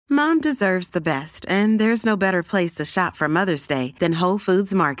Mom deserves the best, and there's no better place to shop for Mother's Day than Whole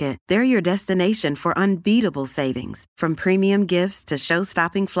Foods Market. They're your destination for unbeatable savings, from premium gifts to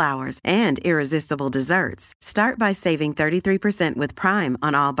show-stopping flowers and irresistible desserts. Start by saving 33% with Prime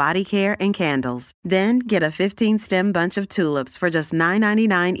on all body care and candles. Then get a 15-stem bunch of tulips for just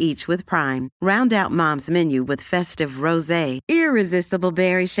 $9.99 each with Prime. Round out Mom's menu with festive rosé, irresistible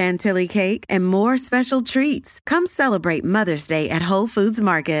berry chantilly cake, and more special treats. Come celebrate Mother's Day at Whole Foods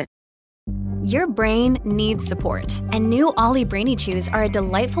Market. Your brain needs support, and new Ollie Brainy Chews are a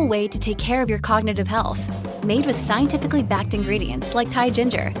delightful way to take care of your cognitive health. Made with scientifically backed ingredients like Thai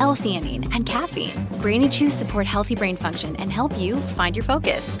ginger, L-theanine, and caffeine, Brainy Chews support healthy brain function and help you find your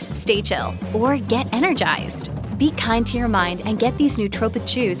focus, stay chill, or get energized. Be kind to your mind and get these nootropic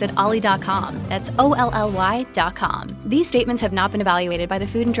chews at ollie.com. That's OLLY.com. These statements have not been evaluated by the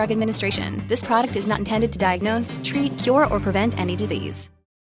Food and Drug Administration. This product is not intended to diagnose, treat, cure, or prevent any disease.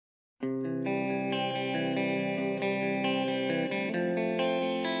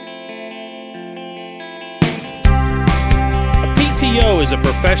 PTO is a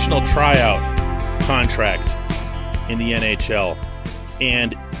professional tryout contract in the NHL.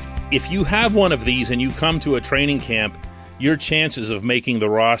 And if you have one of these and you come to a training camp, your chances of making the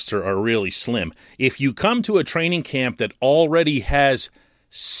roster are really slim. If you come to a training camp that already has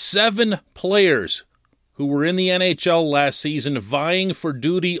 7 players who were in the NHL last season vying for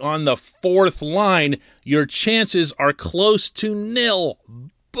duty on the 4th line, your chances are close to nil.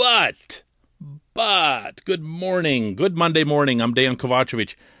 But, good morning, good Monday morning. I'm Dejan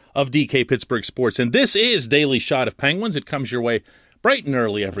Kovacevic of DK Pittsburgh Sports, and this is Daily Shot of Penguins. It comes your way bright and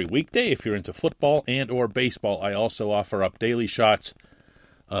early every weekday. If you're into football and or baseball, I also offer up daily shots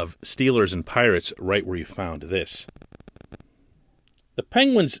of Steelers and Pirates right where you found this. The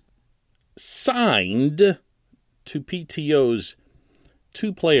Penguins signed to PTO's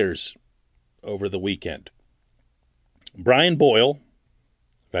 2 players over the weekend. Brian Boyle,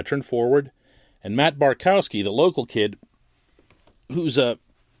 veteran forward, and Matt Bartkowski, the local kid, who's a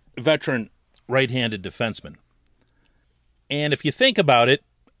veteran right-handed defenseman. And if you think about it,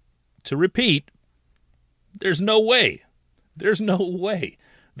 to repeat, there's no way. There's no way.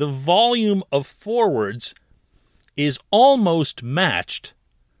 The volume of forwards is almost matched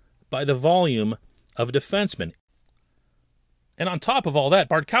by the volume of defensemen. And on top of all that,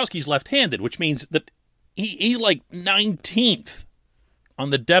 Bartkowski's left-handed, which means that he's like 19th on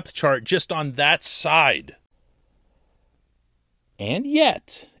the depth chart just on that side. And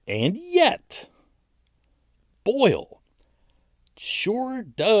yet, Boyle sure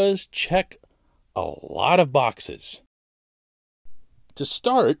does check a lot of boxes. To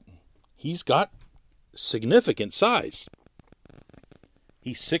start, he's got significant size.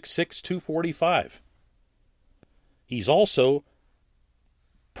 He's 6'6", 245. He's also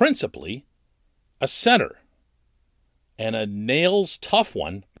principally a center, and a nails tough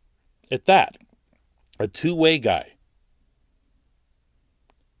one at that, a two-way guy.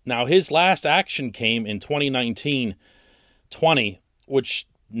 Now, his last action came in 2019-20, which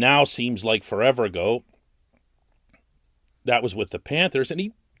now seems like forever ago. That was with the Panthers, and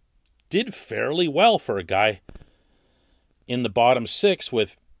he did fairly well for a guy in the bottom 6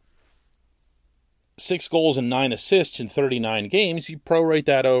 with 6 goals and 9 assists in 39 games. You prorate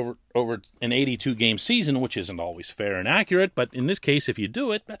that over an 82-game season, which isn't always fair and accurate, but in this case, if you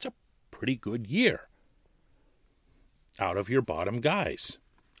do it, that's a pretty good year out of your bottom guys,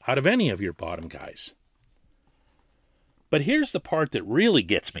 out of any of your bottom guys. But here's the part that really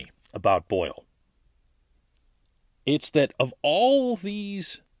gets me about Boyle. It's that of all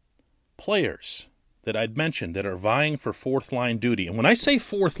these players that I'd mentioned that are vying for fourth line duty, and when I say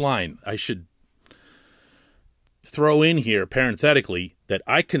fourth line, I should throw in here parenthetically that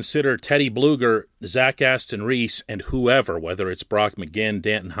I consider Teddy Bluger, Zach Aston Reese, and whoever, whether it's Brock McGinn,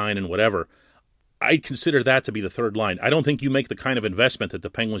 Danton Heinen, whatever, I consider that to be the third line. I don't think you make the kind of investment that the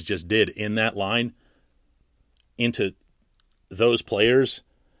Penguins just did in that line into those players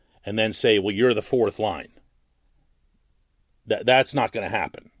and then say, well, you're the fourth line. That's not going to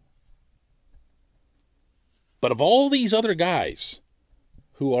happen. But of all these other guys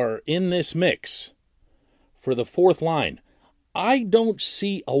who are in this mix for the fourth line, I don't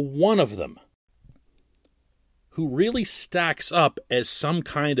see a one of them who really stacks up as some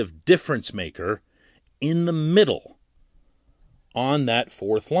kind of difference maker in the middle on that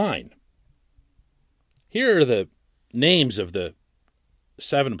fourth line. Here are the names of the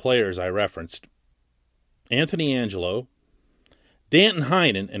 7 players I referenced. Anthony Angelo, Danton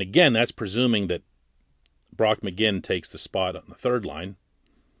Heinen, and again, that's presuming that Brock McGinn takes the spot on the third line,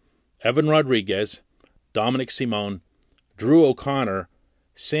 Evan Rodriguez, Dominic Simone, Drew O'Connor,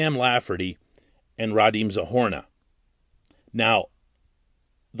 Sam Lafferty, and Radim Zohorna. Now,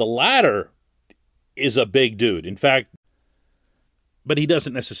 the latter is a big dude. In fact, but he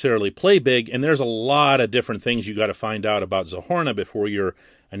doesn't necessarily play big, and there's a lot of different things you got to find out about Zohorna before you're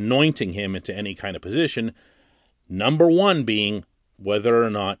anointing him into any kind of position. Number one being whether or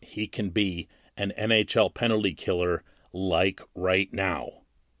not he can be an NHL penalty killer like right now.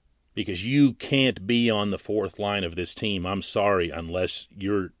 Because you can't be on the fourth line of this team, I'm sorry, unless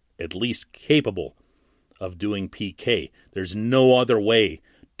you're at least capable of doing PK. There's no other way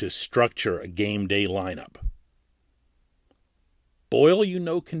to structure a game day lineup. Boyle,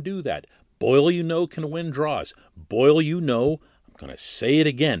 can do that. Boyle, can win draws. Boyle, I'm going to say it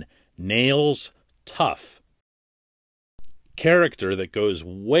again, nails tough. Character that goes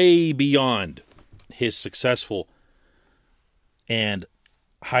way beyond his successful and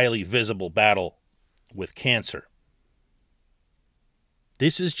highly visible battle with cancer.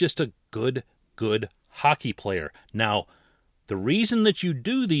 This is just a good hockey player. Now, the reason that you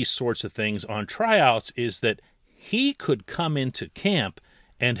do these sorts of things on tryouts is that he could come into camp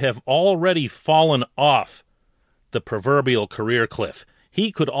and have already fallen off the proverbial career cliff.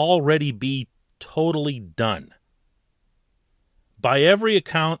 He could already be totally done. By every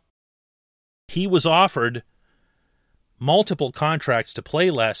account, he was offered multiple contracts to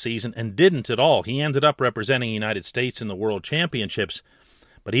play last season and didn't at all. He ended up representing the United States in the World Championships,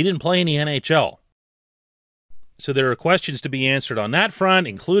 but he didn't play in the NHL. So there are questions to be answered on that front,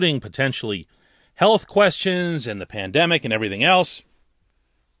 including potentially health questions and the pandemic and everything else.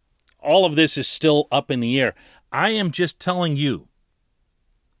 All of this is still up in the air. I am just telling you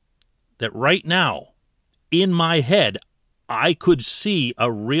that right now, in my head, I could see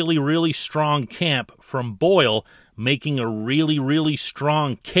a really strong camp from Boyle making a really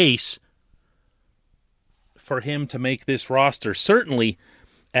strong case for him to make this roster, certainly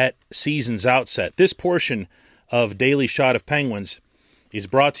at season's outset. This portion of Daily Shot of Penguins is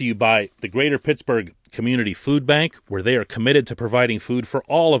brought to you by the Greater Pittsburgh Community Food Bank, where they are committed to providing food for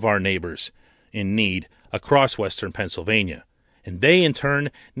all of our neighbors in need across Western Pennsylvania. And they, in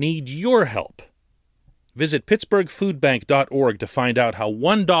turn, need your help. Visit pittsburghfoodbank.org to find out how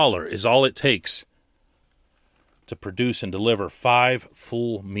 $1 is all it takes to produce and deliver 5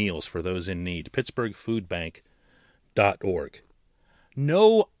 full meals for those in need. pittsburghfoodbank.org.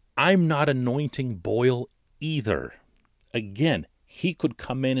 No, I'm not anointing Boyle either. Again, he could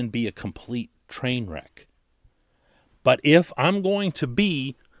come in and be a complete train wreck. But if I'm going to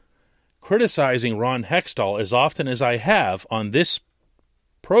be criticizing Ron Hextall as often as I have on this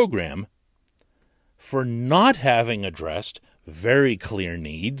program for not having addressed very clear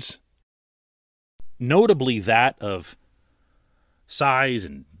needs, notably that of size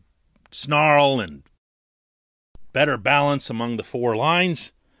and snarl and better balance among the four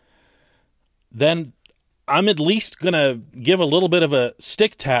lines, then I'm at least going to give a little bit of a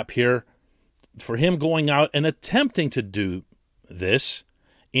stick tap here for him going out and attempting to do this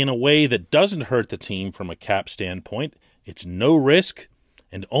in a way that doesn't hurt the team from a cap standpoint. It's no risk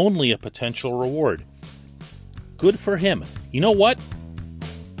and only a potential reward. Good for him. You know what?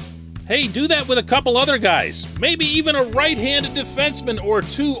 Hey, do that with a couple other guys. Maybe even a right-handed defenseman or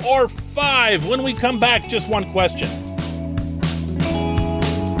 2 or 5. When we come back, just one question.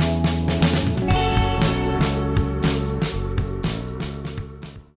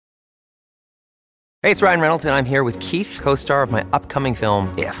 Hey, it's Ryan Reynolds, and I'm here with Keith, co-star of my upcoming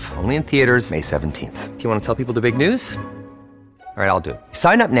film, If, only in theaters May 17th. Do you want to tell people the big news? All right, I'll do it.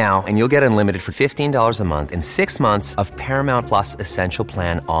 Sign up now and you'll get unlimited for $15 a month and 6 months of Paramount Plus Essential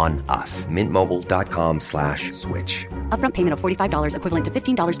Plan on us. MintMobile.com/switch. Upfront payment of $45 equivalent to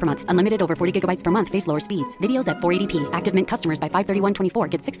 $15 per month. Unlimited over 40 gigabytes per month. Face lower speeds. Videos at 480p. Active Mint customers by 531.24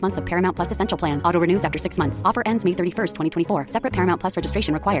 get 6 months of Paramount Plus Essential Plan. Auto renews after 6 months. Offer ends May 31st, 2024. Separate Paramount Plus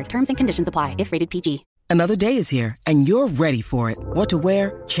registration required. Terms and conditions apply if rated PG. Another day is here and you're ready for it. What to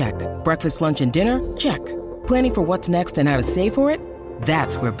wear? Check. Breakfast, lunch, and dinner? Check. Planning for what's next and how to save for it?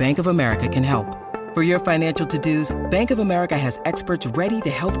 That's where Bank of America can help. For your financial to-dos, Bank of America has experts ready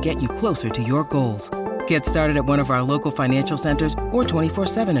to help get you closer to your goals. Get started at one of our local financial centers or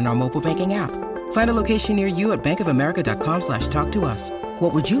 24/7 in our mobile banking app. Find a location near you at bankofamerica.com/talktous.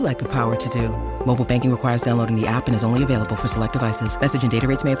 What would you like the power to do? Mobile banking requires downloading the app and is only available for select devices. Message and data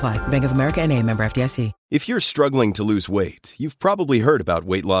rates may apply. Bank of America NA, member FDIC. If you're struggling to lose weight, you've probably heard about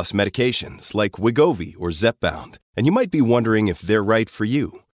weight loss medications like Wegovy or Zepbound, and you might be wondering if they're right for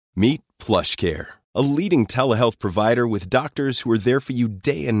you. Meet PlushCare, a leading telehealth provider with doctors who are there for you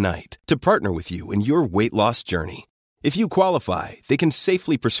day and night to partner with you in your weight loss journey. If you qualify, they can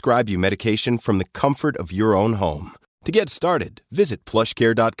safely prescribe you medication from the comfort of your own home. To get started, visit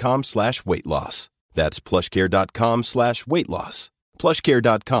plushcare.com/weight-loss. That's plushcare.com/weight-loss.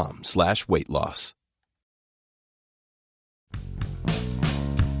 plushcare.com/weight-loss.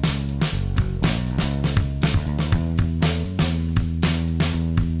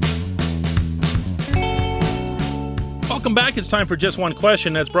 Welcome back. It's time for Just One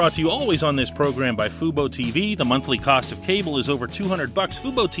Question. That's brought to you always on this program by Fubo TV. The monthly cost of cable is over $200.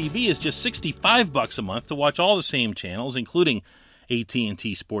 Fubo TV is just $65 a month to watch all the same channels, including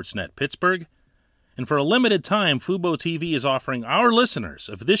AT&T Sportsnet Pittsburgh. And for a limited time, Fubo TV is offering our listeners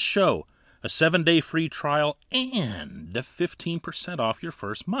of this show a 7-day free trial and 15% off your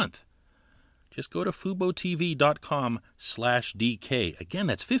first month. Just go to FuboTV.com/DK. Again,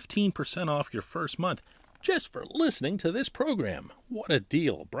 that's 15% off your first month just for listening to this program. What a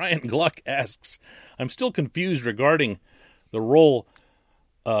deal. Brian Gluck asks, I'm still confused regarding the role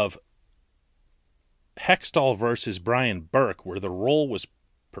of Hextall versus Brian Burke, where the role was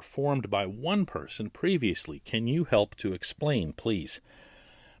performed by one person previously. Can you help to explain, please?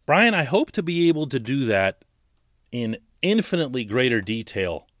 Brian, I hope to be able to do that in infinitely greater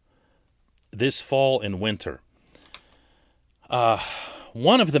detail this fall and winter.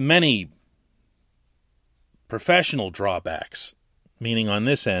 One of the many professional drawbacks, meaning on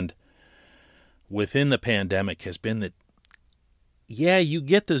this end, within the pandemic, has been that, yeah, you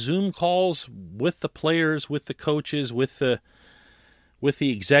get the Zoom calls with the players, with the coaches, with the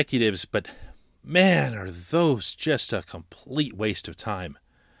executives, but man, are those just a complete waste of time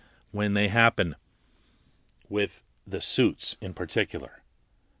when they happen with the suits in particular,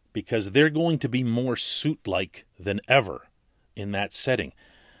 because they're going to be more suit-like than ever in that setting.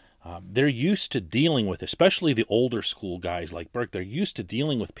 They're used to dealing with, especially the older school guys like Burke, they're used to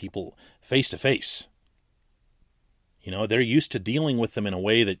dealing with people face-to-face. You know, they're used to dealing with them in a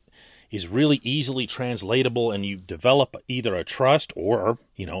way that is really easily translatable, and you develop either a trust or,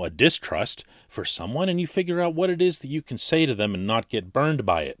 a distrust for someone, and you figure out what it is that you can say to them and not get burned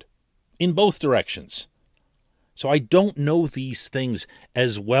by it, in both directions. So I don't know these things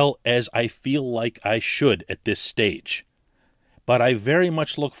as well as I feel like I should at this stage. But I very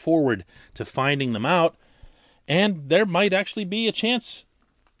much look forward to finding them out, and there might actually be a chance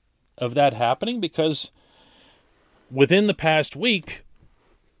of that happening, because within the past week,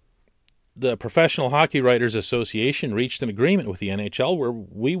 the Professional Hockey Writers Association reached an agreement with the NHL where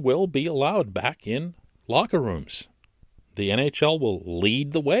we will be allowed back in locker rooms. The NHL will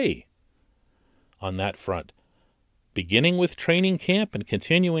lead the way on that front, beginning with training camp and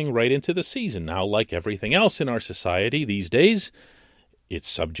continuing right into the season. Now, like everything else in our society these days, it's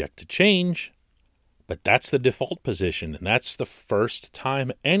subject to change, but that's the default position, and that's the first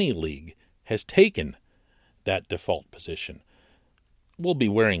time any league has taken that default position. We'll be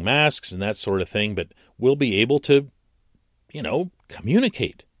wearing masks and that sort of thing, but we'll be able to,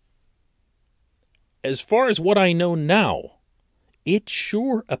 communicate. As far as what I know now, it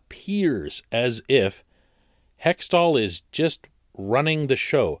sure appears as if Hextall is just running the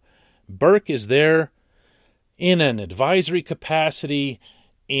show. Burke is there in an advisory capacity,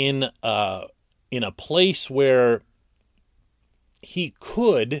 in a place where he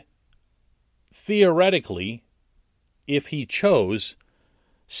could, theoretically, if he chose,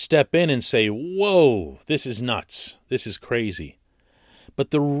 step in and say, whoa, this is nuts, this is crazy.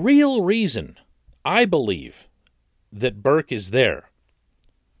 But the real reason, I believe, that Burke is there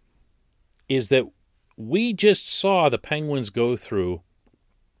is that we just saw the Penguins go through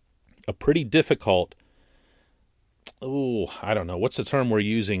a pretty difficult, I don't know, what's the term we're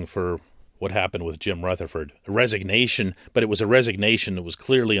using for what happened with Jim Rutherford? A resignation, but it was a resignation that was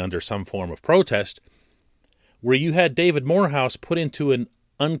clearly under some form of protest, where you had David Morehouse put into an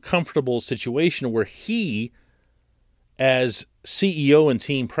uncomfortable situation where he, as CEO and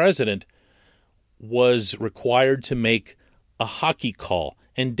team president, was required to make a hockey call.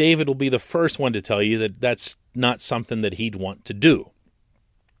 And David will be the first one to tell you that that's not something that he'd want to do.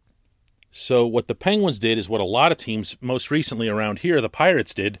 So what the Penguins did is what a lot of teams, most recently around here, the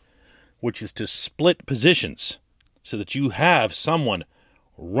Pirates did, which is to split positions so that you have someone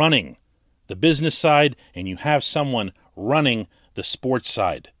running the business side and you have someone running the sports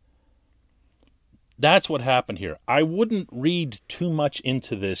side. That's what happened here. I wouldn't read too much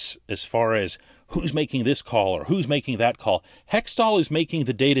into this as far as who's making this call or who's making that call. Hextall is making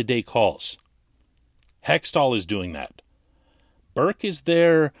the day-to-day calls. Hextall is doing that. Burke is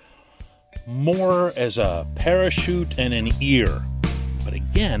there more as a parachute and an ear. But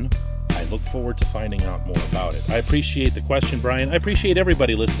again, I look forward to finding out more about it. I appreciate the question, Brian. I appreciate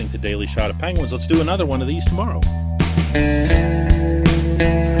everybody listening to Daily Shot of Penguins. Let's do another one of these tomorrow.